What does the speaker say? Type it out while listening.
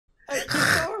It's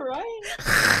alright.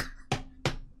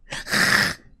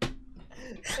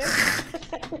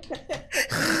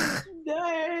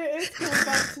 No, it's going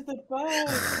back to the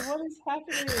bus. What is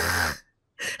happening?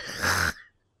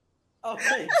 Oh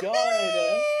my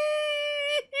god.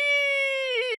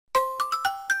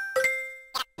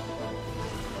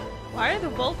 Why are the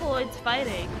Vocaloids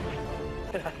fighting?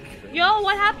 Yo,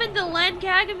 what happened to Len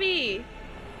Kagami?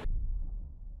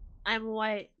 I'm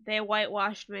white. They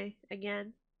whitewashed me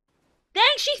again. Dang,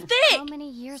 she's thick! How many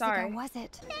years ago was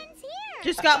it?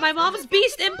 Just got my mom's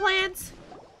beast implants!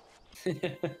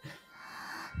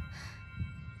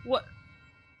 What?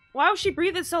 Why was she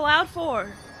breathing so loud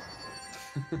for?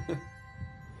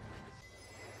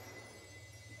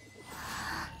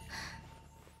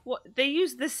 What? They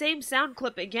used the same sound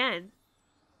clip again.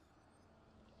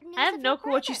 I have no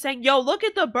clue what she's saying. Yo, look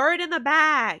at the bird in the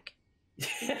back!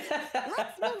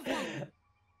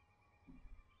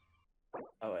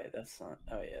 Oh wait, that's not.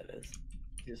 Oh yeah, it is.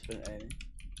 You just put an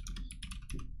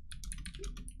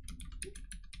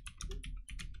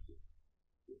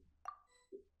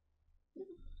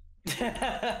A.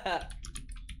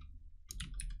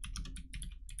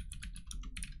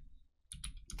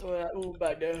 Throw that move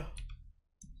back there.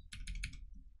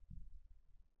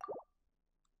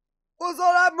 What's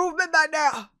all that movement back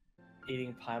there?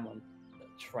 Eating Paimon.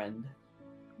 Trend.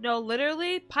 No,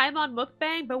 literally, Paimon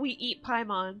mukbang, but we eat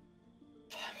Paimon.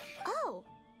 Oh,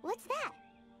 what's that?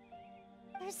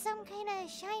 There's some kind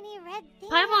of shiny red thing.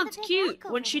 Paimon's cute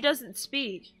when she doesn't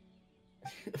speak.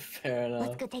 Fair enough.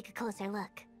 Let's go take a closer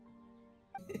look.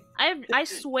 I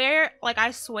swear, like,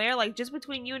 just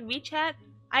between you and me, chat,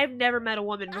 I've never met a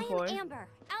woman before. I'm Amber,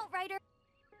 Outrider.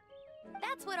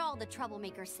 That's what all the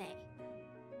troublemakers say.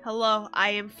 Hello,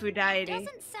 I am Fudiety.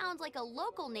 Doesn't sound like a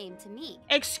local name to me.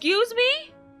 Excuse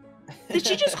me? Did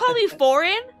she just call me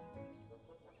foreign?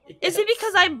 Is it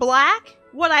because I'm black?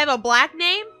 What, I have a black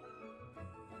name?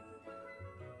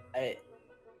 I'm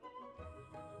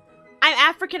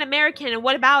African American, and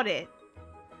what about it?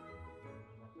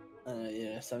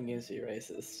 Yeah, some games be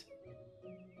racist.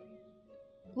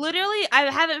 Literally,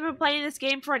 I haven't been playing this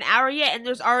game for an hour yet, and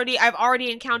I've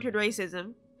already encountered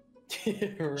racism.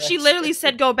 She literally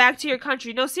said, "Go back to your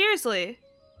country." No, seriously.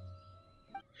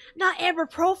 Not Amber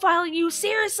profiling you.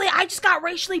 Seriously, I just got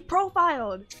racially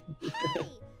profiled. Hey, that's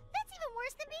even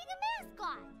worse than being a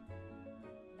mascot.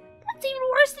 That's even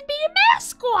worse than being a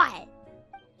mascot.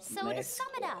 So to sum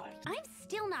it up, I'm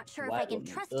still not sure if I can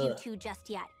trust you two just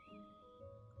yet.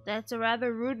 That's a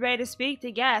rather rude way to speak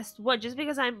to guests. What, just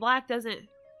because I'm black doesn't...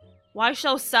 Why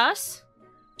so sus?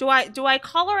 Do I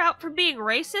call her out for being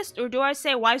racist, or do I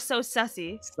say why so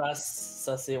sussy?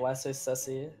 Sussy, why so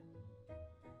sussy?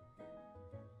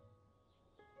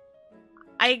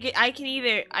 I can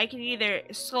either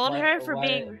scold her for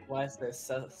being... Why is there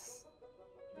sus?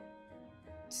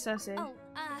 Sussy. Oh,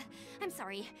 I'm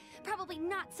sorry. Probably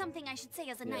not something I should say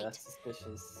as a knight. That's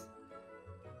suspicious.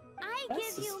 I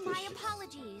give you my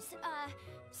apologies,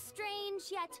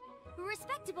 strange yet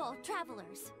respectable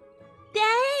travelers.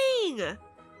 Dang!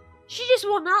 She just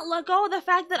will not let go of the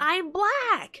fact that I am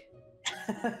black.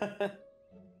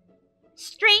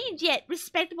 Strange yet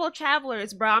respectable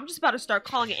travelers, bro. I'm just about to start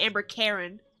calling it Amber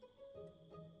Karen.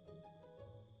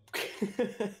 That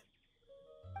sounded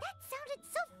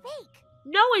so fake.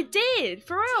 No, it did,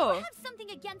 for real. Do you have something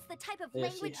against the type of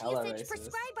language usage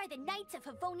prescribed by the Knights of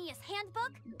Favonius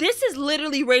Handbook? This is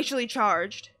literally racially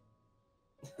charged.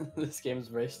 This game's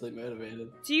racially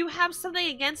motivated. Do you have something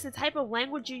against the type of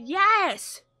language you...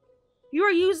 Yes! You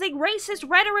are using racist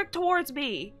rhetoric towards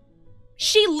me.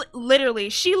 She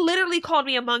literally called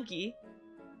me a monkey.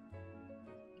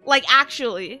 Like,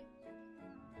 actually.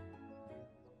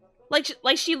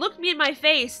 Like she looked me in my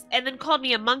face and then called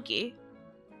me a monkey.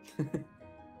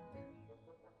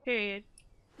 Period.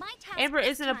 Amber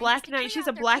isn't a black knight, she's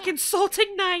a black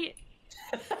insulting knight.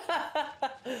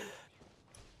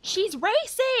 She's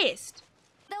racist!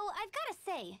 Though I've gotta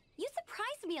say, you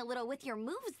surprised me a little with your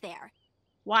moves there.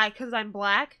 Why? Because I'm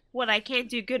black? What, I can't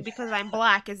do good because I'm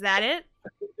black, is that it?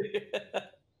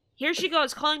 Here she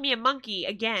goes, calling me a monkey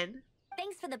again.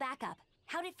 Thanks for the backup.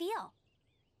 How'd it feel?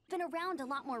 Been around a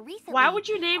lot more recently. Why would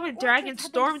you name a dragon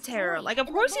Storm Terror? Like, of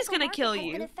course he's gonna kill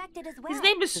you. His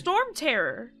name is Storm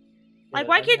Terror. Like,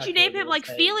 why can't you name him like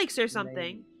Felix or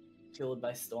something? Killed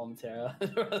by Storm Terror.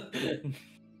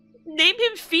 Name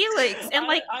him Felix and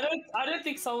like. I don't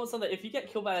think someone's on that. If you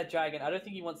get killed by a dragon, I don't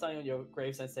think you want something on your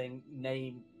gravestone saying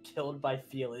name killed by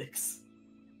Felix.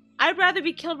 I'd rather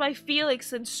be killed by Felix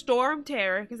than Storm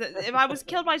Terror, because if I was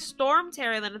killed by Storm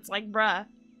Terror, then it's like, bruh.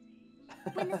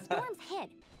 When the storms hit.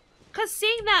 Cause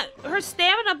seeing that her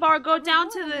stamina bar go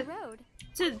down to the.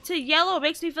 to yellow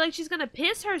makes me feel like she's gonna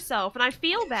piss herself, and I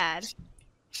feel bad.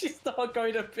 She's not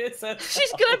going to piss herself.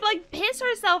 She's gonna like piss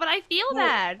herself, and I feel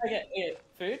bad. Okay,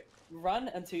 food. Run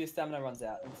until your stamina runs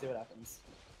out and see what happens.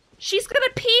 She's gonna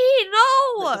pee.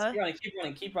 No. Just keep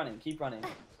running. Keep running. Keep running.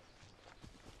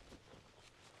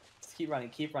 Just keep running.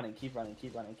 Keep running. Keep running.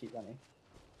 Keep running. Keep running.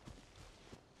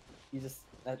 You just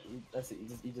that's it.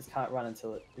 You just can't run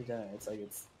until it regenerates. Like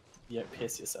you don't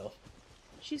piss yourself.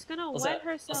 She's gonna wet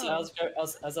herself.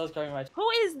 As I was going right. Who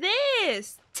is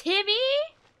this? Timmy?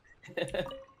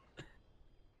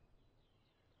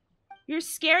 You're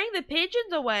scaring the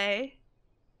pigeons away.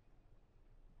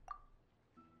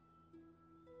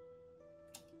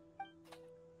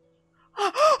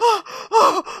 Oh,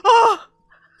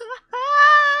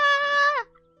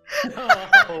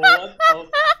 what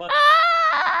the fuck?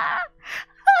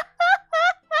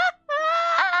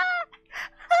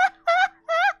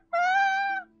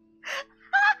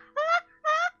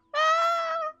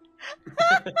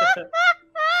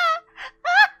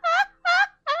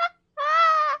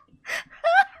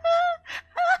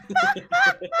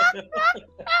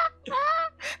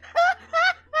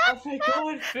 Oh my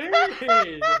god,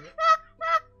 food!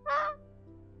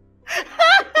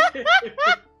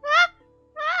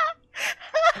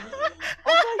 Oh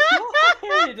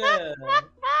my god!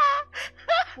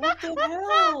 What the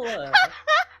hell?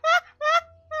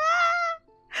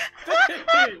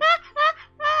 Food!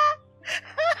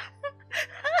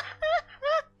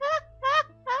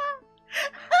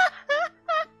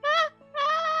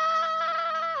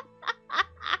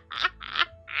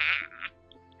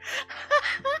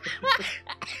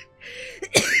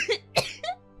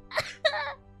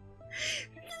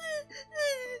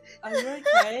 Are you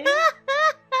okay?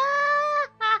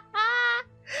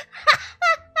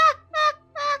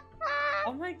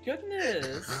 Oh my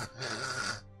goodness!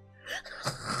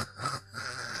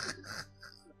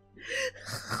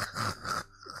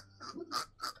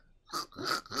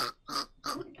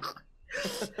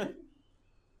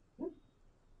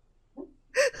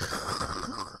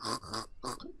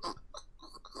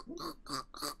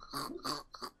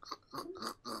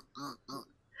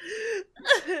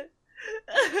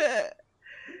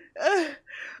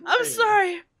 I'm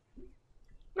sorry.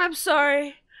 I'm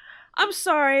sorry. I'm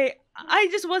sorry. I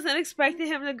just wasn't expecting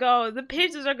him to go. The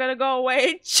pigeons are gonna go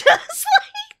away just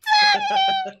like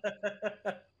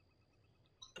that.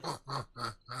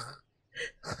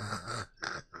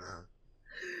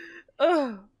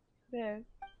 Oh, man.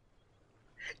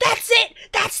 That's it!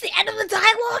 That's the end of the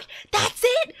dialogue! That's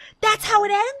it! That's how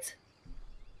it ends?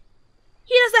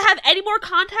 He doesn't have any more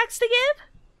context to give?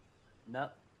 No.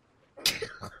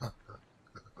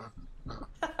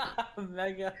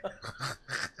 Mega.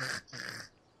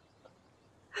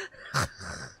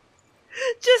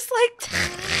 Just like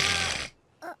that.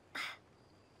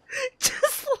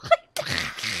 Just like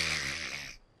that.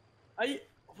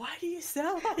 Why do you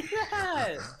sound like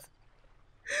that?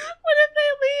 What if they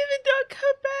leave and don't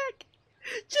come back?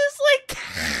 Just like that.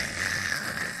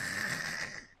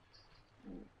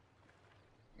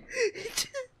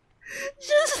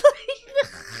 Just like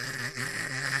that.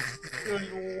 Good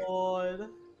lord.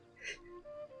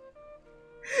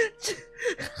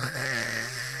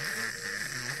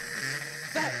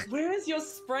 Where is your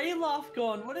spray laugh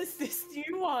gone? What is this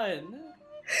new one?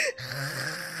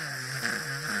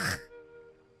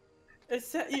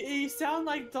 You sound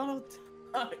like Donald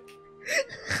Duck.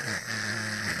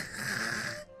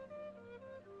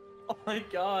 Oh my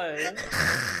god.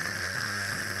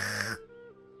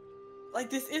 Like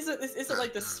this isn't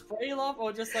like the spray laugh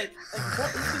or just like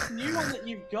what is this new one that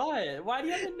you've got? Why do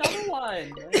you have another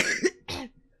one?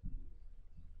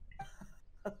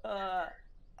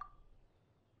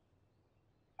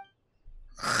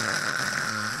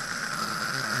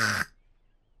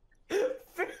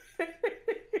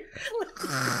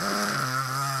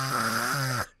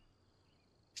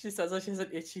 She sounds like she has an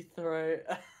itchy throat.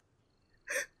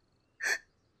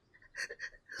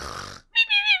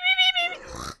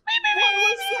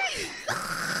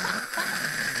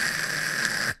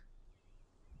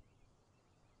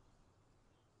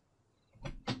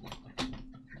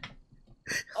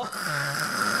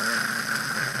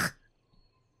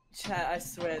 Chat, I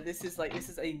swear, this is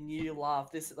a new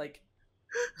laugh. This is oh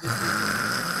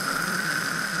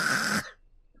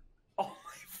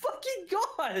my fucking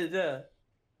god!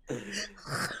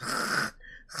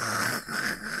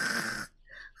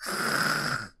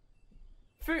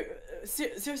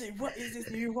 Seriously, what is this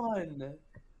new one?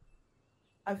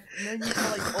 I've known you for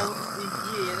like almost a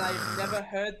year and I've never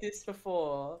heard this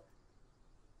before.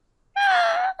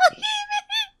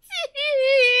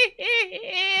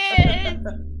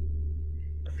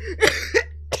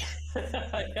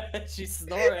 She's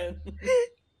snoring.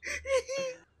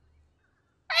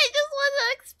 I just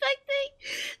wasn't expecting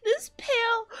this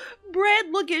pale,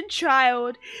 bread-looking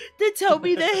child to tell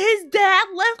me that his dad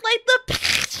left like the.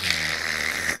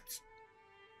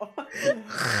 What was that?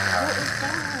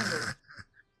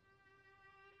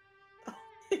 Oh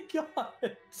my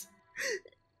god.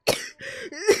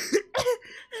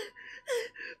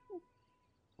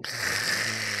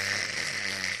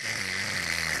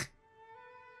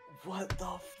 What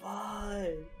the fuck?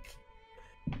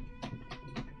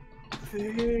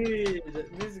 Dude,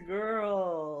 this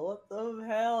girl, what the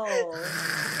hell?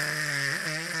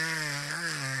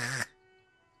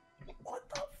 What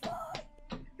the fuck?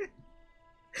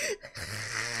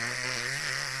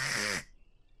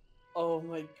 Oh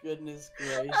my goodness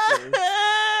gracious.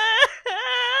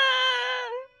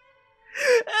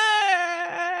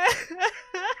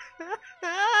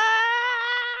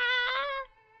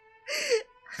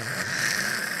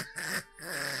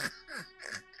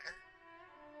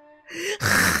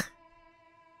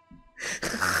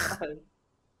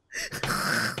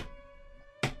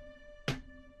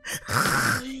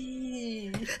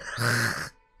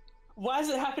 Why is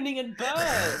it happening in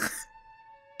birds?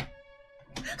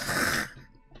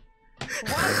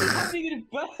 Why is it happening in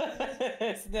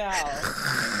birds now?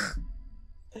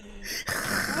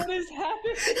 What is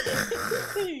happening?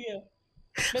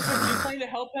 Metro, are you trying to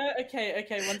help her?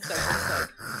 Okay, one sec.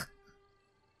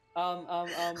 Oh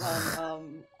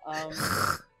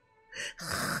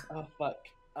fuck.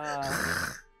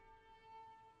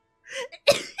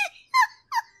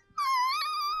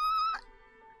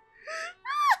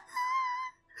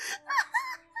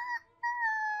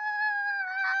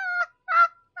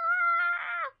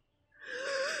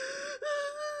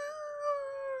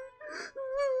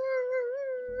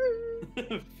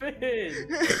 Finn!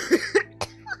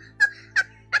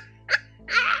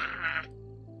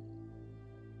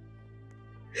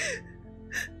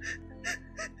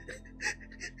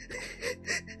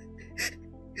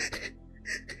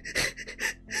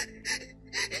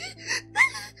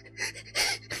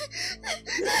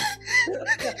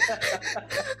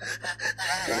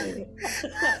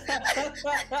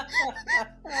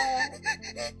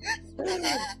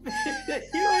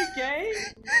 You okay?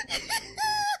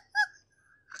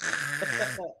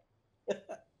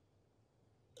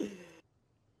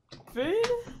 Finn?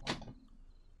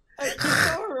 Are you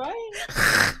alright?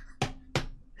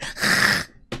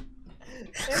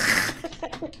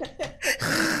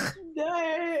 No,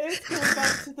 it's going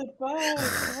back to the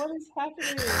birds. What is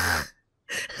happening?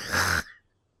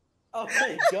 Oh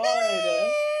my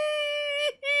god.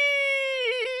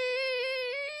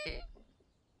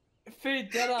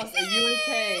 Food, Deadass, are you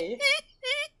okay?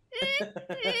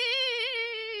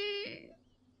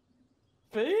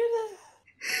 Food?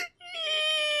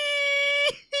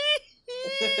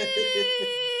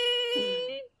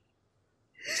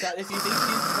 Chat, if you think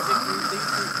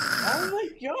oh my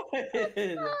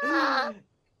god!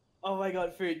 Oh my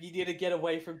god, Food, you need to get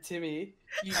away from Timmy.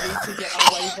 You need to get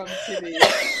away from Timmy.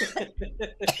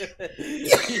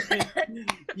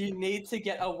 You need to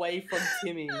get away from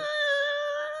Timmy.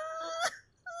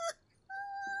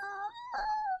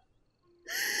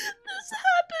 This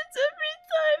happens every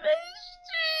time I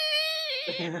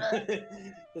stream.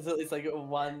 It's like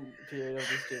one period of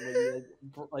the stream where you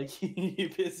like you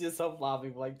piss yourself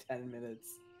laughing for like 10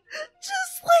 minutes.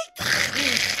 Just like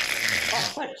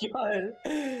Oh my god!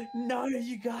 No,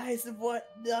 you guys, what?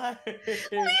 No! leave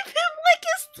him like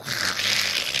his.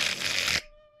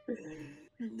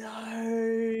 No!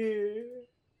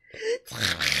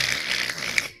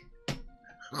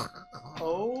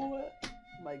 Oh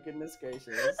my goodness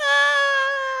gracious.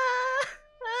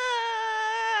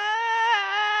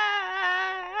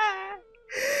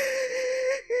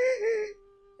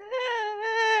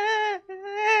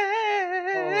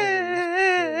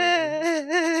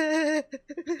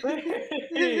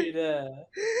 Dude.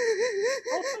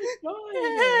 Oh my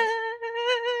god!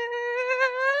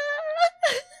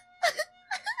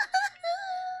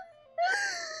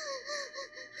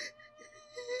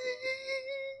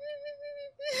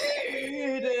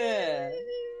 Dude.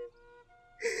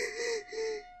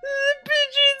 The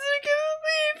pigeons are gonna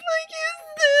leave like his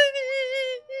daddy.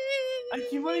 Are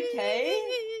you okay?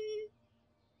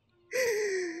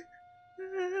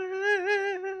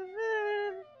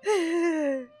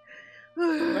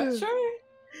 Retro?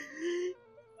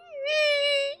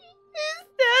 His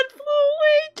dad flew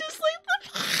away just like the.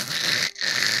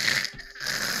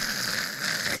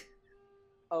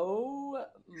 Oh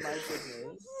my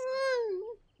goodness.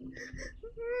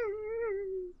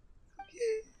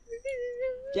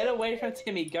 Get away from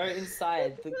Timmy. Go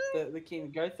inside the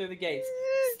king. Go through the gates.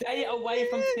 Stay away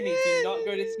from Timmy. Do not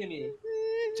go to Timmy.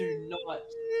 Do not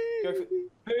go for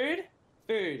food.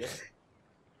 Food.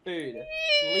 Food.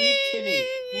 Leave Timmy.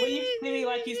 Leave Timmy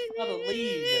like his father.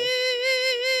 Leave.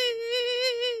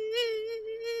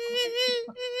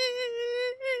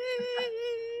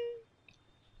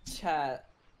 Chat.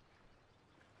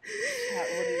 Chat,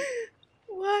 what is...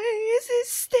 Why is his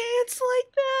stance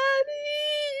like that?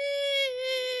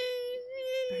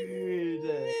 Dude.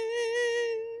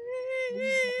 Leave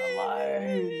him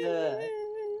alone.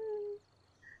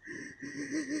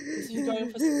 This is going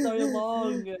for so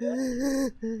long.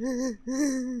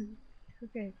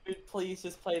 Okay. Dude, please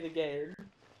just play the game.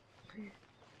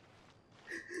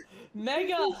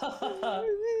 Mega!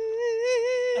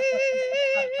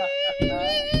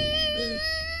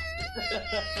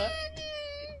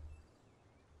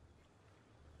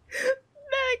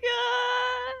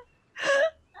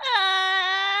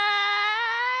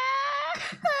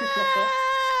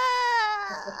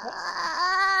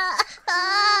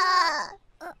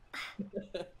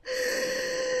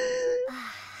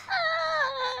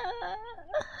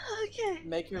 Okay.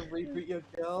 Make her reboot your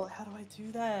girl? How do I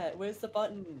do that? Where's the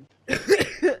button?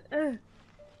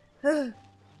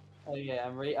 Oh yeah,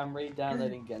 I'm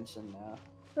re-downloading Genshin now.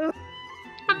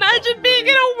 Imagine being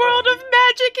in a world of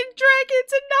magic and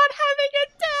dragons and not having a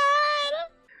dad!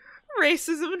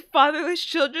 Racism and fatherless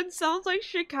children sounds like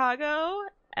Chicago.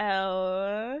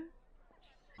 Oh.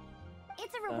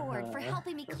 It's a reward for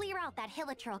helping me clear out that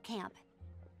Hilichurl camp.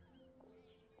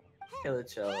 Killer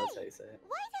chill, that's how you say it.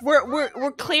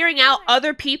 We're clearing out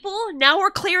other people? Now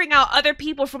we're clearing out other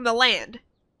people from the land.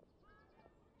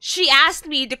 She asked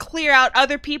me to clear out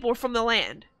other people from the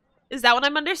land. Is that what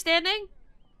I'm understanding?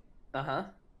 Uh-huh.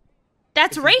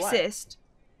 That's racist.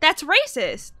 That's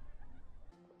racist.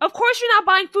 Of course you're not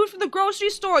buying food from the grocery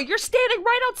store. You're standing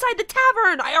right outside the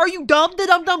tavern. Are you dumb?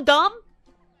 Dumb?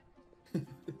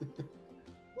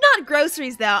 Not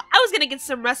groceries, though. I was gonna get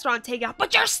some restaurant takeout,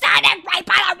 but you're standing right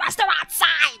by the restaurant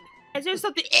sign! Is there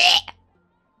something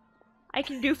I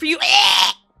can do for you?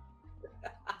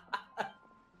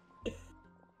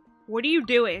 What are you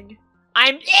doing?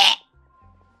 I'm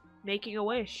making a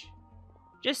wish.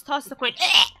 Just toss the coin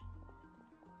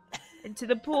into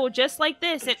the pool just like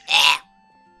this and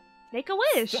make a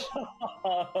wish.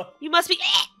 You must be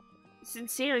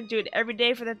sincere and do it every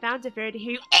day for the fountain fairy to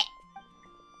hear you.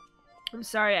 I'm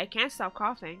sorry, I can't stop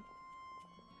coughing.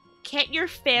 Can't your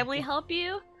family help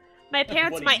you? My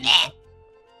parents, my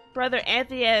brother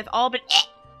Anthony have all been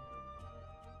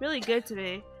really good to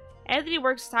me. Anthony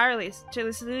works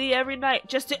tirelessly every night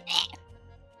just to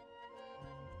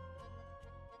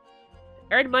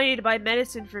earn money to buy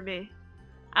medicine for me.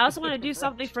 I also want to do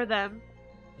something for them.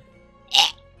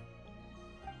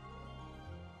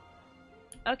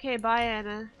 Okay, bye,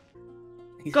 Anna.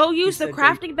 Go use the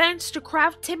crafting bench to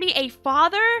craft Timmy a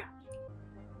father?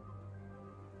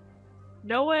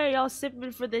 No way y'all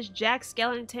sipping for this Jack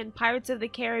Skellington, Pirates of the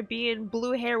Caribbean,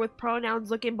 blue hair with pronouns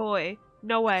looking boy.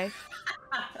 No way.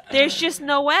 There's just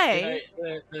no way.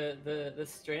 You know, the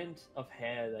strand of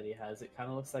hair that he has, it kind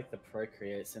of looks like the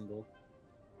Procreate symbol.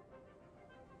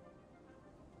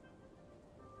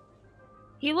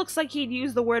 He looks like he'd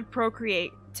use the word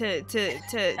procreate to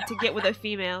get with a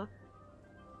female.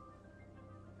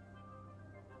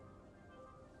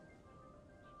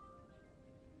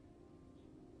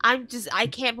 I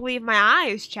can't believe my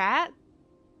eyes, chat.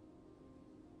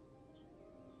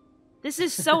 This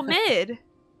is so mid.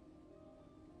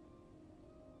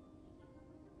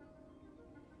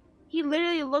 He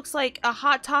literally looks like a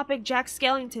Hot Topic Jack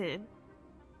Skellington.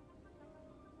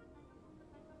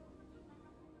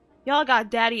 Y'all got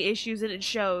daddy issues and it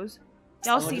shows.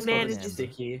 Y'all see manages.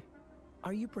 Sticky.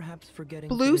 Are you perhaps forgetting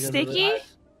Blue Sticky?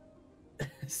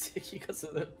 Sticky because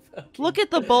of the fucking... Look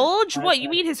at the bulge? What, you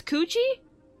mean his coochie?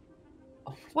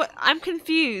 What? I'm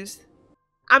confused.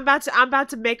 I'm about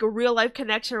to make a real life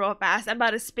connection real fast. I'm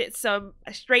about to spit some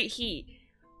straight heat.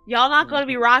 Y'all not gonna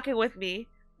be rocking with me,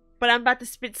 but I'm about to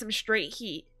spit some straight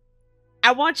heat.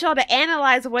 I want y'all to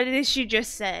analyze what it is she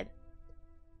just said.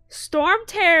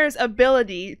 Stormterror's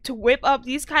ability to whip up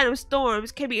these kind of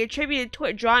storms can be attributed to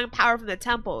it drawing power from the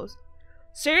temples.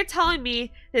 So you're telling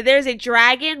me that there's a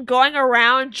dragon going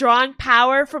around drawing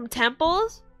power from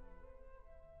temples?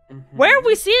 Where have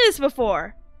we seen this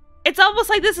before? It's almost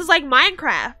like this is like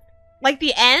Minecraft. Like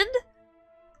the end?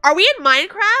 Are we in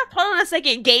Minecraft? Hold on a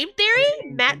second. Game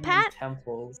theory? MatPat?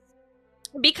 Temples.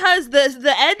 Because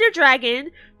the Ender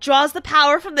Dragon draws the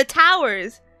power from the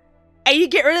towers. And you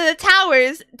get rid of the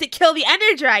towers to kill the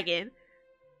Ender Dragon.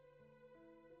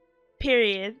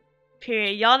 Period.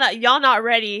 Period. Y'all not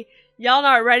ready. Y'all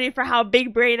not ready for how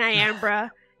big brain I am, bruh.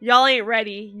 Y'all ain't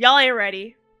ready. Y'all ain't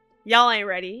ready. Y'all ain't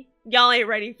ready. Y'all ain't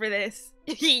ready for this.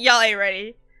 Y'all ain't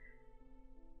ready.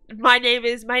 My name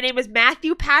is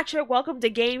Matthew Patrick. Welcome to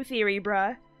Game Theory,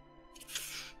 bruh.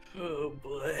 Oh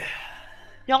boy.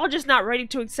 Y'all just not ready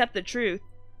to accept the truth.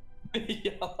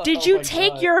 Yeah, Did oh you my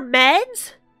take God. your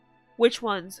meds? Which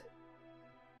ones?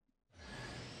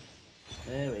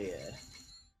 There we go.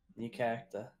 New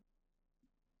character.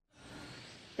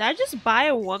 Did I just buy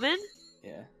a woman?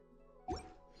 Yeah.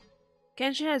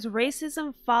 Genshin has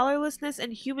racism, fatherlessness,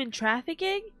 and human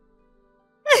trafficking?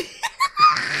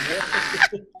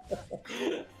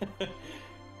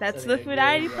 That's the Setting a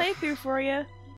Foodity good playthrough for you.